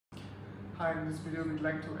Hi, in this video we'd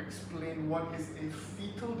like to explain what is a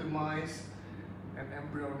fetal demise and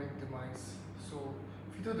embryonic demise. So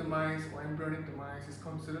fetal demise or embryonic demise is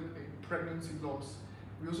considered a pregnancy loss.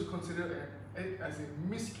 We also consider it as a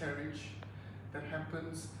miscarriage that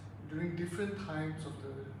happens during different times of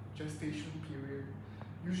the gestation period.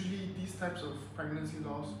 Usually these types of pregnancy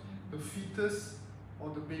loss, the fetus or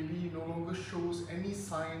the baby no longer shows any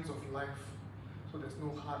signs of life. So there's no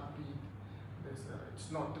heartbeat,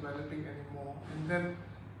 it's not developing anymore, and then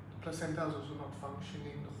the placenta is also not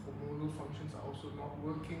functioning, the hormonal functions are also not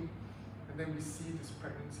working, and then we see this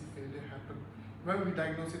pregnancy failure happen. When we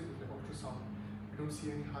diagnose it with the ultrasound, we don't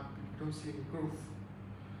see any heartbeat, we don't see any growth.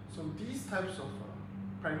 So these types of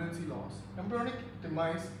pregnancy loss, embryonic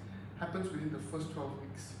demise happens within the first 12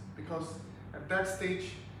 weeks because at that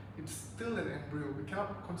stage it's still an embryo. We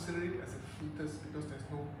cannot consider it as a fetus because there's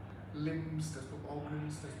no limbs, there's no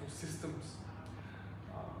organs, there's no systems.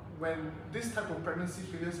 When this type of pregnancy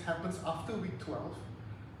failures happens after week 12,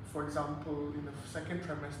 for example in the second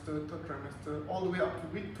trimester, third trimester, all the way up to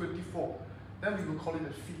week 24, then we will call it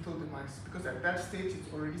a fetal demise because at that stage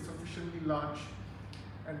it's already sufficiently large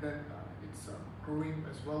and then it's growing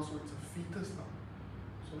as well, so it's a fetus now.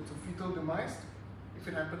 So it's a fetal demise if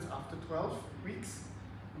it happens after 12 weeks.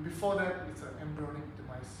 Before that, it's an embryonic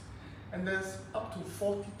demise. And there's up to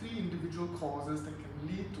 43 individual causes that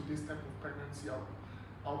can lead to this type of pregnancy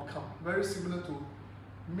outcome. Very similar to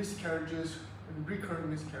miscarriages and recurrent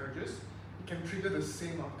miscarriages, it can trigger the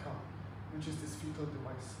same outcome, which is this fetal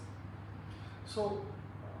demise. So,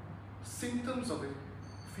 symptoms of a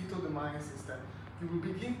fetal demise is that you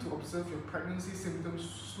will begin to observe your pregnancy symptoms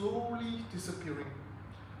slowly disappearing.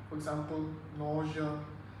 For example, nausea,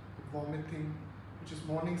 vomiting, which is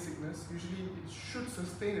morning sickness. Usually it should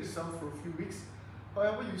sustain itself for a few weeks.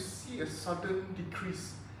 However, you see a sudden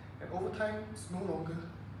decrease and over time it's no longer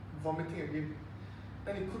vomiting again.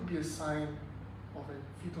 Then it could be a sign of a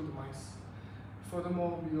fetal demise.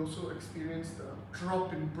 Furthermore, we also experience the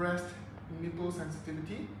drop in breast nipple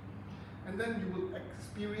sensitivity, and then you will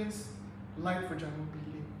experience light vaginal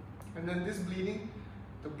bleeding. And then this bleeding,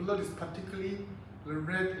 the blood is particularly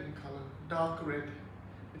red in color, dark red.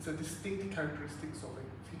 It's a distinct characteristics of a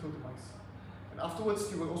fetal demise. And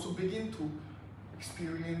afterwards, you will also begin to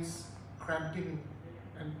experience cramping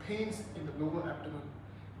and pains in the lower abdomen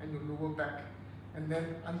and your lower back. And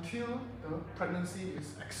then until the pregnancy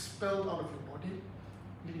is expelled out of your body,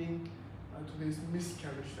 leading to this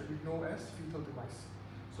miscarriage that we know as fetal demise.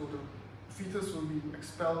 So the fetus will be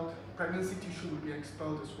expelled, pregnancy tissue will be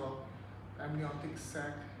expelled as well, amniotic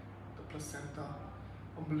sac, the placenta,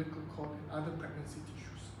 umbilical cord, and other pregnancy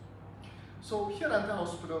tissues. So here at Antai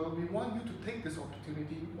Hospital, we want you to take this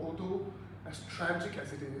opportunity, although as tragic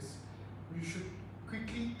as it is, you should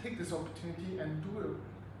quickly take this opportunity and do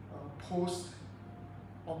a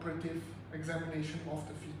post-operative examination of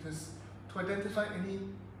the fetus to identify any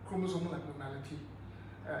chromosomal abnormality,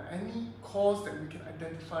 any cause that we can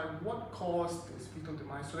identify what caused this fetal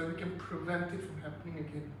demise so that we can prevent it from happening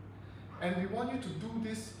again. And we want you to do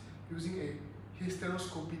this using a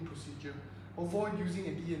hysteroscopy procedure. Avoid using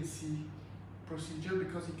a D&C procedure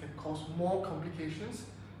because it can cause more complications.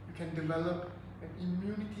 You can develop an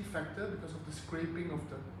immunity factor because of the scraping of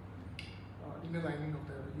the inner lining of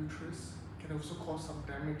the uterus. It can also cause some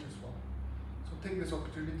damage as well. So take this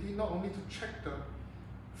opportunity not only to check the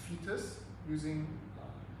fetus using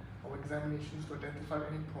our examinations to identify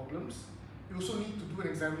any problems, you also need to do an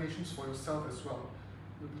examinations for yourself as well.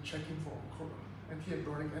 You'll be checking for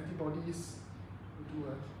anti-embryonic antibodies, we'll do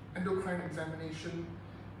an endocrine examination,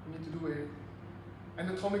 we need to do an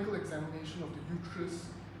anatomical examination of the uterus,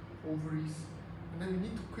 ovaries, and then we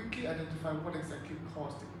need to quickly identify what exactly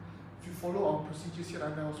caused it. If you follow our procedures here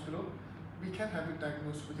at the hospital, we can have it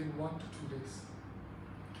diagnosed within 1 to 2 days.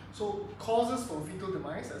 So causes for fetal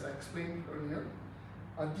demise, as I explained earlier,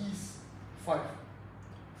 are these 5.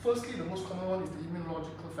 Firstly, the most common one is the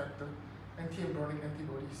immunological factor, anti-embryonic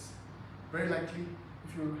antibodies. Very likely,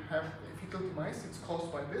 if you have a fetal demise, it's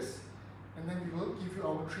caused by this, and then we will give you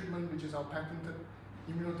our treatment, which is our patented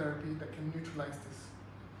immunotherapy that can neutralize this.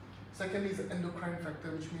 Secondly is the endocrine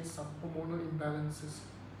factor, which means some hormonal imbalances,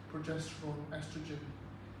 progesterone, estrogen,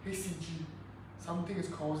 HCG. Something is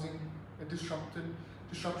causing a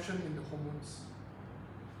disruption in the hormones.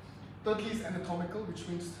 Thirdly is anatomical, which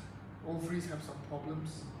means ovaries have some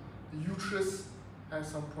problems, the uterus has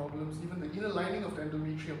some problems, even the inner lining of the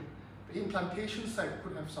endometrium, the implantation site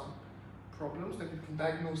could have some problems that you can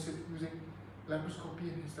diagnose it using laparoscopy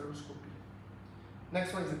and hysteroscopy.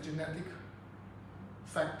 Next one is a genetic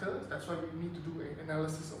factor, that's why we need to do an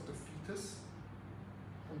analysis of the fetus.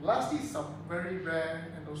 And lastly, some very rare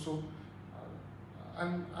and also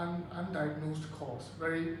undiagnosed cause,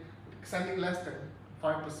 very extending less than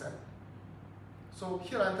 5%. So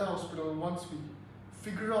here at the hospital, once we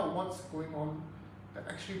figure out what's going on that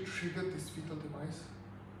actually triggered this fetal demise,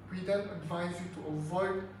 we then advise you to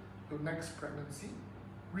avoid your next pregnancy,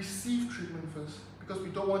 receive treatment first, because we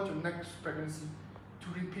don't want your next pregnancy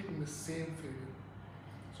to repeat in the same failure.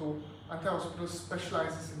 So Antai Hospital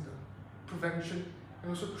specializes in the prevention and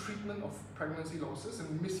also treatment of pregnancy losses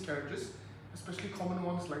and miscarriages, especially common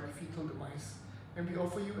ones like fetal demise. And we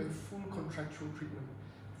offer you a full contractual treatment.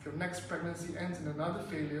 If your next pregnancy ends in another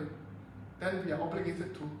failure, then we are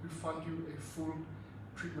obligated to refund you a full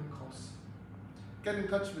treatment cost. Get in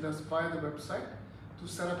touch with us via the website to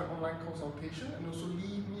set up an online consultation and also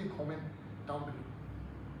leave me a comment down below.